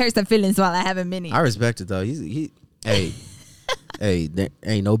 Let me hurt some feelings while I have a minute. I respect it though. Hey, there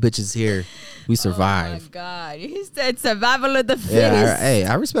ain't no bitches here. We survive. Oh my god, he said survival of the fittest. Yeah,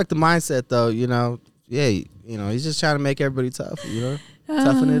 I respect the mindset though. You know, he's just trying to make everybody tough. You know,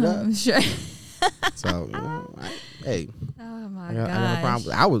 toughen it up. I'm sure. So, hey, Oh my I got no god.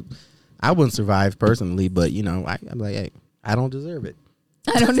 problem. I wouldn't survive personally, but I'm like, hey, I don't deserve it.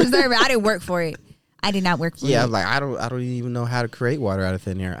 I don't deserve it. I didn't work for it. I did not work for Yeah, it. I'm like I don't even know how to create water out of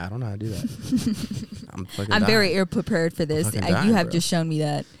thin air. I don't know how to do that. I'm very ill prepared for this. Fucking You dying, have bro. just shown me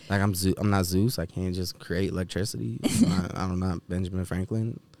that. like I'm not Zeus. I can't just create electricity. I'm not Benjamin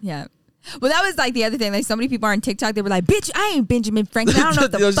Franklin. Yeah. Well, that was like the other thing. Like so many people on TikTok, they were like, "Bitch, I ain't Benjamin Franklin. I don't know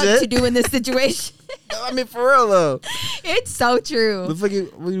what the Yo, fuck shit. to do in this situation." I mean, for real though. It's so true. What do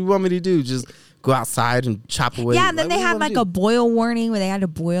you want me to do? Just go outside and chop away? Yeah, and then Like, they what had do you like wanna a boil warning where they had to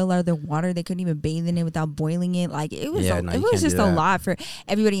boil out of their water. They couldn't even bathe in it without boiling it. Like it was, Yeah, it no, you was can't just do a that. lot for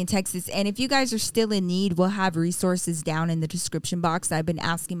everybody in Texas. And if you guys are still in need, we'll have resources down in the description box. I've been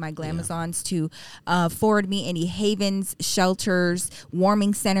asking my Glamazons to forward me any havens, shelters,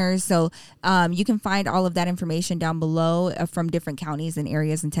 warming centers. So you can find all of that information down below from different counties and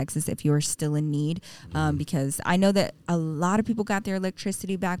areas in Texas if you are still in need. Because I know that a lot of people got their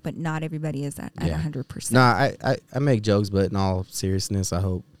electricity back, but not everybody is at Yeah. 100%. No, I make jokes, but in all seriousness, I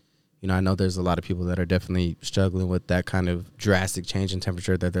hope, I know there's a lot of people that are definitely struggling with that kind of drastic change in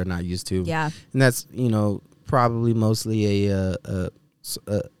temperature that they're not used to. Yeah. And that's, probably mostly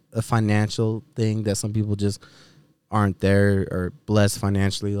a financial thing that some people just aren't there or blessed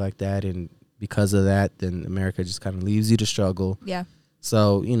financially like that. And because of that, then America just kind of leaves you to struggle. Yeah.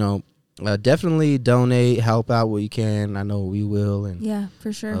 So, definitely donate, help out what you can. I know we will. And Yeah,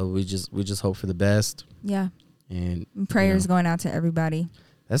 for sure. we just hope for the best. Yeah. And Prayers going out to everybody.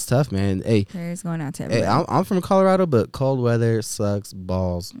 that's tough, man. Hey, Prayers going out to hey, everybody. I'm from Colorado, but cold weather sucks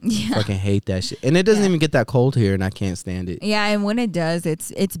balls. Yeah. Fucking hate that shit. And it doesn't Yeah. even get that cold here, and I can't stand it. Yeah, and when it does,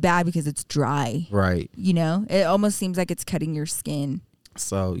 it's bad because it's dry. Right. It almost seems like it's cutting your skin.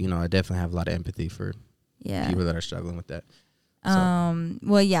 So, I definitely have a lot of empathy for Yeah. people that are struggling with that. So,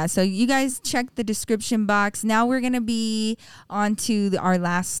 Well, yeah. So you guys check the description box. Now we're gonna be on to our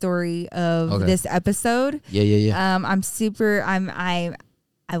last story of Okay. this episode. yeah.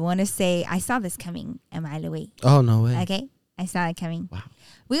 I want to say I saw this coming a mile away. Oh, no way. Okay. I saw it coming. Wow.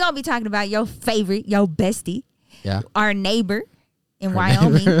 We're going to be talking about your favorite, your bestie, Yeah. our neighbor in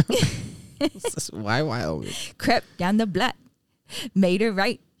Wyoming. Why Wyoming? Crept down the block, made it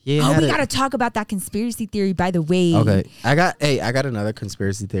right. Yeah. We got to talk about that conspiracy theory, by the way. Okay. I got another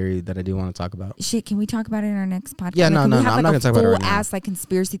conspiracy theory that I do want to talk about. Shit, can we talk about it in our next podcast? Yeah, no, Can we no, have I'm not gonna talk about it right now. full ass like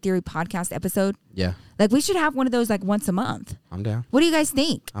conspiracy theory podcast episode. Yeah. Like we should have one of those like once a month. I'm down. What do you guys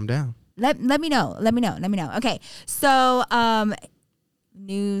think? I'm down. Let me know. Okay. So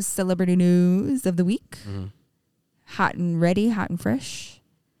celebrity news of the week. Hot and ready, hot and fresh.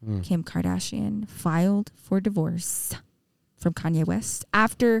 Kim Kardashian filed for divorce from Kanye West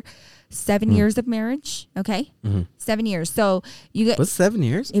after 7 years of marriage. Okay. 7 years. So you get What's 7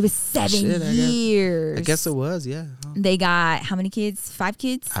 years? it was 7 years. I guess it was, yeah. They got how many kids? 5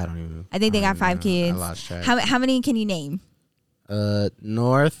 kids? I don't even know. I think they got 5 kids. I lost track. How many can you name?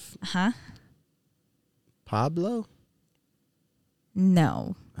 North Huh? Pablo?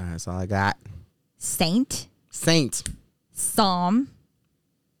 No. That's all I got. Saint, Saint. Psalm.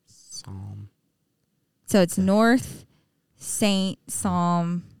 Psalm. So it's North, Saint,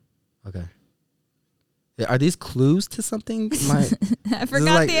 Psalm. Okay. Are these clues to something? I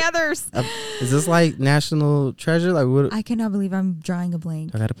forgot the others. Is this like National Treasure? Like what? I cannot believe I'm drawing a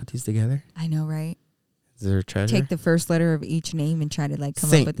blank. I gotta put these together. I know, right? Is there a treasure? Take the first letter of each name and try to like come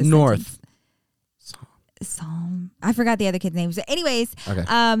Saint up with the North. sentence. Psalm. I forgot the other kids' names. Anyways, Okay.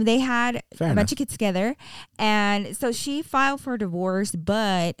 they had Fair a bunch enough. of kids together, and so she filed for divorce.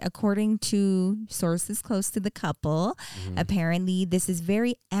 But according to sources close to the couple, apparently this is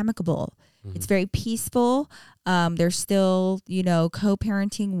very amicable. It's very peaceful. They're still,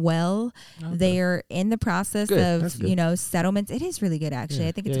 co-parenting well. Okay. They are in the process Good. That's of, good. settlements. It is really good, actually. Yeah.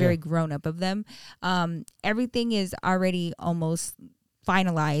 I think it's Yeah, very yeah. grown up of them. Everything is already almost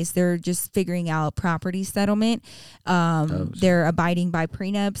finalized. They're just figuring out property settlement. They're abiding by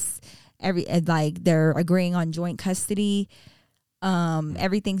prenups. They're agreeing on joint custody.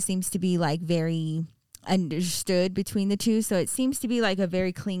 Everything seems to be like very understood between the two, so it seems to be like a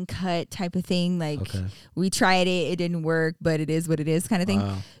very clean cut type of thing. Like we tried it didn't work, but it is what it is kind of thing.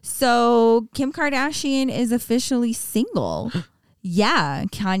 Wow. So Kim Kardashian is officially single. Yeah,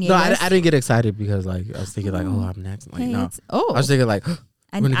 Kanye No, West. I didn't get excited because I was thinking like, oh, I'm next. Like, Hey, no. it's- I was thinking like,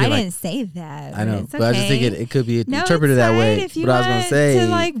 I we're gonna get, didn't like- say that. I know, it's but I was just thinking okay. it could be No, interpreted it's that way. fine if you But I was gonna want say to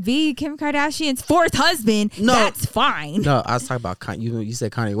like be Kim Kardashian's fourth husband. No. That's fine. No, I was talking about Kanye. You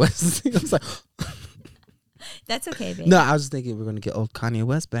said Kanye West. I was like, That's okay, babe. no, I was just thinking we're gonna get old Kanye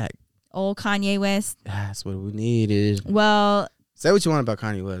West back. Old Kanye West. That's what we needed. Well, Say what you want about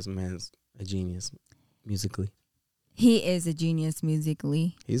Kanye West, man's a genius musically. he is a genius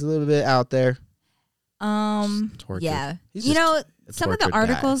musically. He's a little bit out there. Tortured. Yeah. He's You just know, a some of the tortured guy.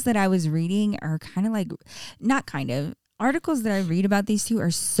 articles that I was reading are kind of like, not kind of, articles that I read about these two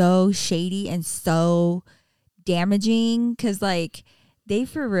are so shady and so damaging because like they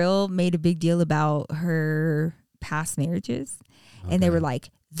for real made a big deal about her past marriages and they were like,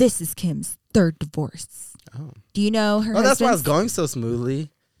 this is Kim's third divorce. Oh, Do you know her that's why it's husband's- going so smoothly.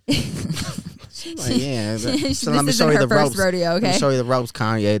 She's like, yeah. This So let me isn't show you her the first ropes. rodeo, Let me okay? show you the ropes,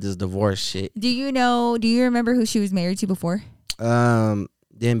 Kanye. This divorce shit. Do you remember who she was married to before? The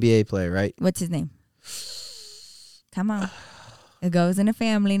NBA player, right? What's his name? Come on. It goes in a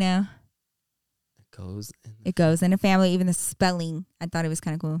family now. It goes in a family. Even the spelling, I thought it was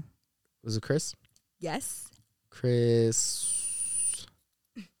kind of cool. Was it Chris? Yes.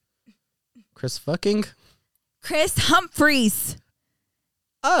 Chris fucking? Chris Humphries.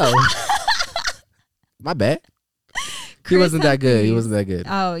 Oh. My bad. He Chris wasn't that good. He Humphries. wasn't that good.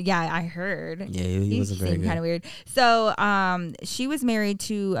 Oh, yeah, I heard. Yeah, he wasn't very good. kind of weird. So, she was married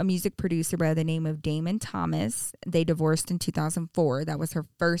to a music producer by the name of Damon Thomas. They divorced in 2004. That was her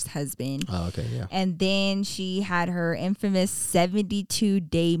first husband. Oh, okay, yeah. And then she had her infamous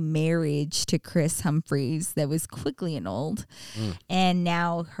 72-day marriage to Chris Humphries that was quickly annulled. And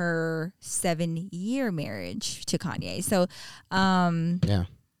now her 7-year marriage to Kanye. So, Yeah.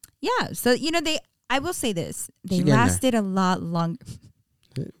 yeah. So, I will say this. They She getting there. lasted a lot longer.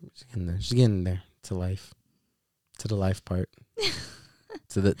 She's getting there. She's getting there to life. To the life part.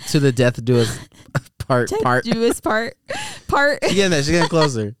 to the death do us part. Jewish part. She's getting there. She's getting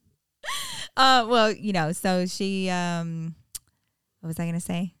closer. Well, so she, what was I going to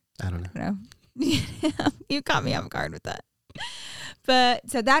say? I don't know. You caught me off guard with that. But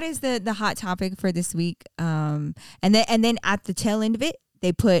so that is the hot topic for this week. And then at the tail end of it,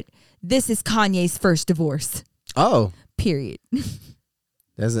 they put, this is Kanye's first divorce. Oh. Period.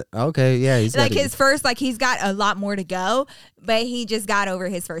 That's it. Okay, yeah. He's Like his first, like he's got a lot more to go, but he just got over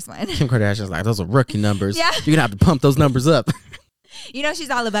his first one. Kim Kardashian's like, those are rookie numbers. Yeah. You're gonna have to pump those numbers up. You know, she's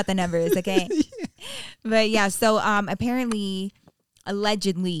all about the numbers, okay? But yeah, so apparently,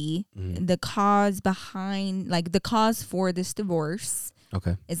 allegedly, the cause behind, like the cause for this divorce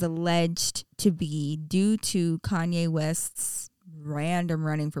Okay. is alleged to be due to Kanye West's random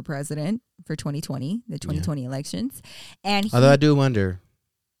running for president for 2020, the 2020 elections. And Although I do wonder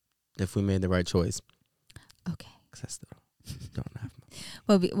if we made the right choice. Okay. Because I still don't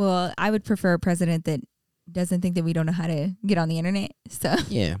have. Well, I would prefer a president that doesn't think that we don't know how to get on the internet. So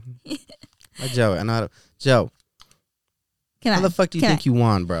Yeah. Like Joe, I know how to. Joe, how the fuck do you think you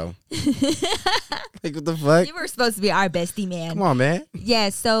won, bro? Like, what the fuck? You were supposed to be our bestie, man. Come on, man. Yeah,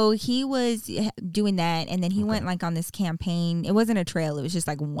 so he was doing that, and then he went like on this campaign. It wasn't a trail; it was just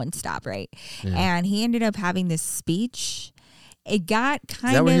like one stop, right? Yeah. And he ended up having this speech. It got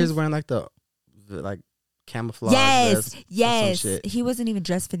kind Is that of. where he was wearing like the like camouflage? Yes, vest or some yes. shit? He wasn't even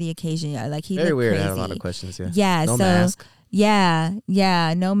dressed for the occasion. Like he Very looked weird. crazy. I had a lot of questions. Yeah. Yeah. No so mask.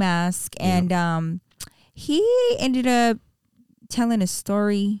 yeah, no mask, Yeah. and he ended up telling a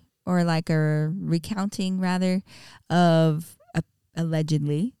story, or like a recounting rather, of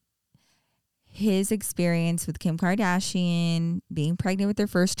allegedly his experience with Kim Kardashian being pregnant with their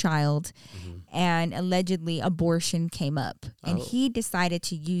first child, and allegedly abortion came up, and he decided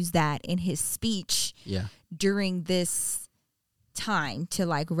to use that in his speech Yeah. during this time to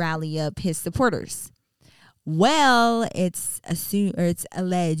like rally up his supporters. Well, it's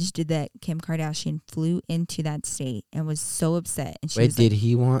alleged that Kim Kardashian flew into that state and was so upset. And she Wait, was did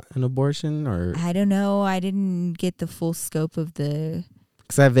he want an abortion or? I don't know. I didn't get the full scope of the.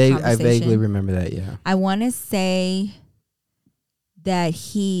 Because I vaguely conversation. remember that. Yeah. I want to say that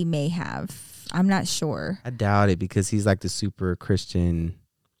he may have. I'm not sure. I doubt it because he's like the super Christian.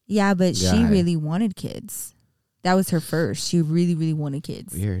 Yeah, but she guy. really wanted kids. That was her first. She really, really wanted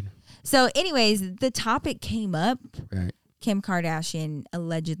kids. Weird. So, anyways, the topic came up. Right. Kim Kardashian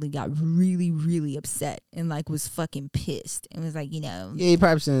allegedly got really, really upset and like was fucking pissed and was like, Yeah, he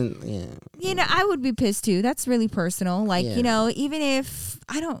probably shouldn't. Yeah. you know, I would be pissed too. That's really personal. Like, Yeah. you know, even if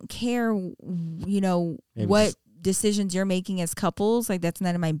I don't care, you know, Maybe what just- decisions you're making as couples, like that's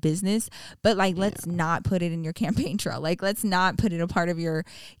none of my business. But like, let's not put it in your campaign trail. Like, let's not put it a part of your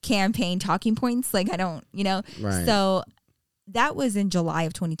campaign talking points. Like, I don't, you know. Right. So that was in July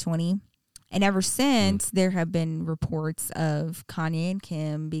of 2020. And ever since, there have been reports of Kanye and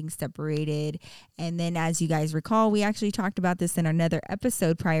Kim being separated. And then, as you guys recall, we actually talked about this in another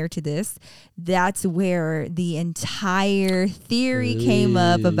episode prior to this. That's where the entire theory came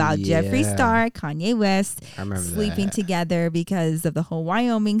up about Jeffree Yeah. Star, Kanye West I remember sleeping that. together because of the whole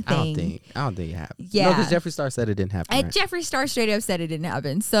Wyoming thing. I don't think it happened. Yeah. No, because Jeffree Star said it didn't happen. And Right? Jeffree Star straight up said it didn't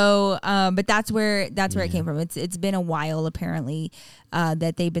happen. So, but that's where it came from. It's been a while apparently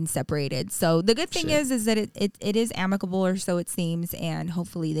that they've been separated. So the good thing Shit. is that it is amicable, or so it seems, and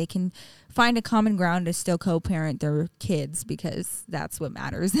hopefully they can find a common ground to still co-parent their kids, because that's what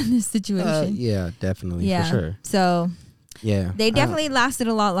matters in this situation. Yeah, definitely. Yeah. For sure. So Yeah. they definitely lasted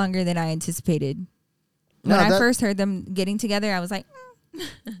a lot longer than I anticipated. No, When I that- first heard them getting together, I was like,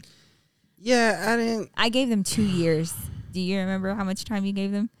 Yeah, I didn't. I gave them 2 years. Do you remember how much time you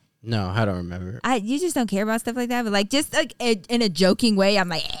gave them? No, I don't remember. You just don't care about stuff like that, but like just like in a joking way, I'm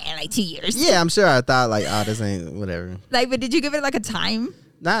like, like 2 years. Yeah, I'm sure I thought like, oh, this ain't whatever. Like, but did you give it like a time?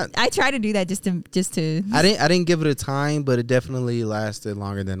 Not. I try to do that just to. I didn't give it a time, but it definitely lasted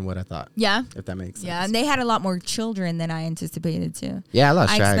longer than what I thought. Yeah. If that makes sense. Yeah, and they had a lot more children than I anticipated too. Yeah, I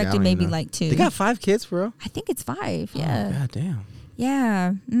lost I track. expected don't maybe even know. like 2. They got 5 kids, bro. I think it's 5. Oh, Yeah. God damn.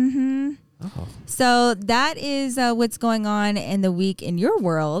 Yeah. Mm-hmm. Oh. So that is what's going on in the week in your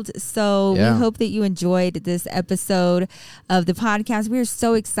world. So Yeah. we hope that you enjoyed this episode of the podcast. We are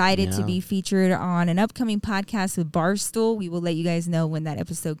so excited to Yeah. be featured on an upcoming podcast with Barstool. We will let you guys know when that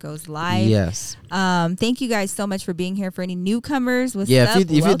episode goes live. Yes. Thank you guys so much for being here. For any newcomers, what's Yeah. up? If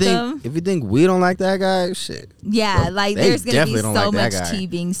you Welcome. think we don't like that guy, shit. Yeah, like They there's gonna be definitely don't so like that much guy. tea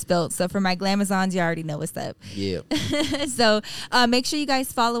being spilt. So for my Glamazons, you already know what's up. Yeah. So make sure you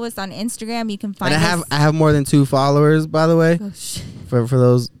guys follow us on Instagram. You can find And us. I have more than 2 followers, by the way. Oh, shit. For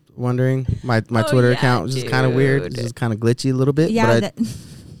those wondering, my Oh, Twitter yeah, account is just kind of weird. dude. It's just kind of glitchy a little bit. Yeah.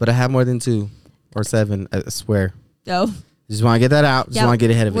 But I have more than 2 or 7. I swear. Oh, Just want to get that out. Just yeah, want to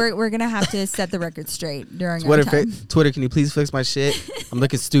get ahead of it. We're gonna have to set the record straight during Twitter, our time. Twitter, can you please fix my shit? I'm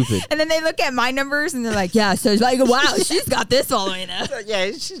looking stupid. And then they look at my numbers and they're like, "Yeah." So it's like, "Wow, she's got this following up." Yeah,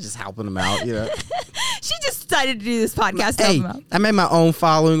 she's just helping them out, you know. She just decided to do this podcast. to Hey, help 'em out. I made my own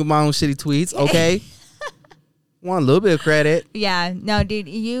following with my own shitty tweets, okay? want a little bit of credit. Yeah, no, dude,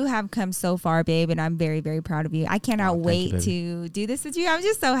 you have come so far, babe, and I'm very, very proud of you. I cannot wait to do this with you. I'm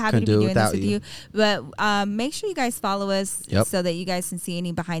just so happy to be doing this with you. But make sure you guys follow us so that you guys can see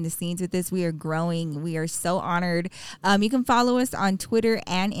any behind the scenes with this. We are growing. We are so honored. You can follow us on Twitter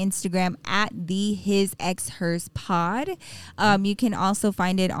and Instagram at the His Ex Hers Pod. You can also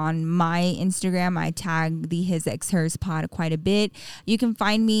find it on my Instagram. I tag the His Ex Hers Pod quite a bit. You can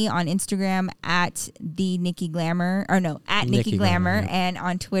find me on Instagram at the Nikki Glamour. At Nikki Glamour, and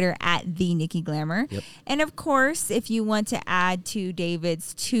on Twitter at the Nikki Glamour. Yep. And of course, if you want to add to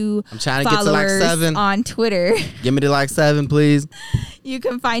David's I'm trying to get to like 7 on Twitter. Give me to like 7, please. You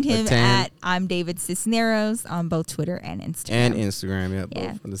can find him at I'm David Cisneros on both Twitter and Instagram.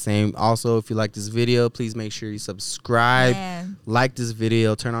 Both the same. Also, if you like this video, please make sure you subscribe, like this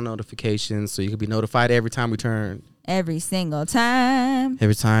video, turn on notifications so you can be notified every time we turn. Every single time.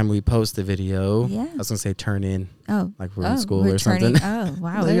 Every time we post a video. Yeah. I was going to say turn in. Oh. Like we're in school or something. Oh,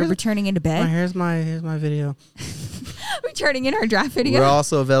 wow. We're returning into bed. Here's my video. We're turning in our draft video. We're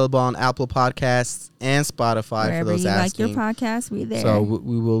also available on Apple Podcasts and Spotify. Wherever for those you asking. like your podcast, we're there. So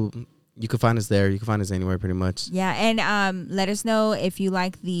we will... You can find us there. You can find us anywhere pretty much. Yeah, and let us know if you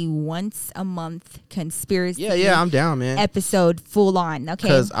like the once a month conspiracy. Yeah, I'm down, man. Episode full on. Okay.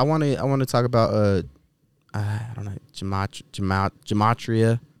 Because I want to talk about I don't know,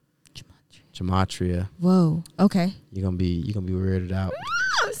 gematria. Whoa. Okay. You're gonna be weirded out.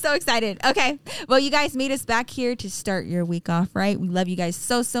 I'm so excited. Okay. Well, you guys meet us back here to start your week off, right? We love you guys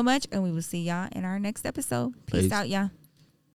so much, and we will see y'all in our next episode. Peace out, y'all.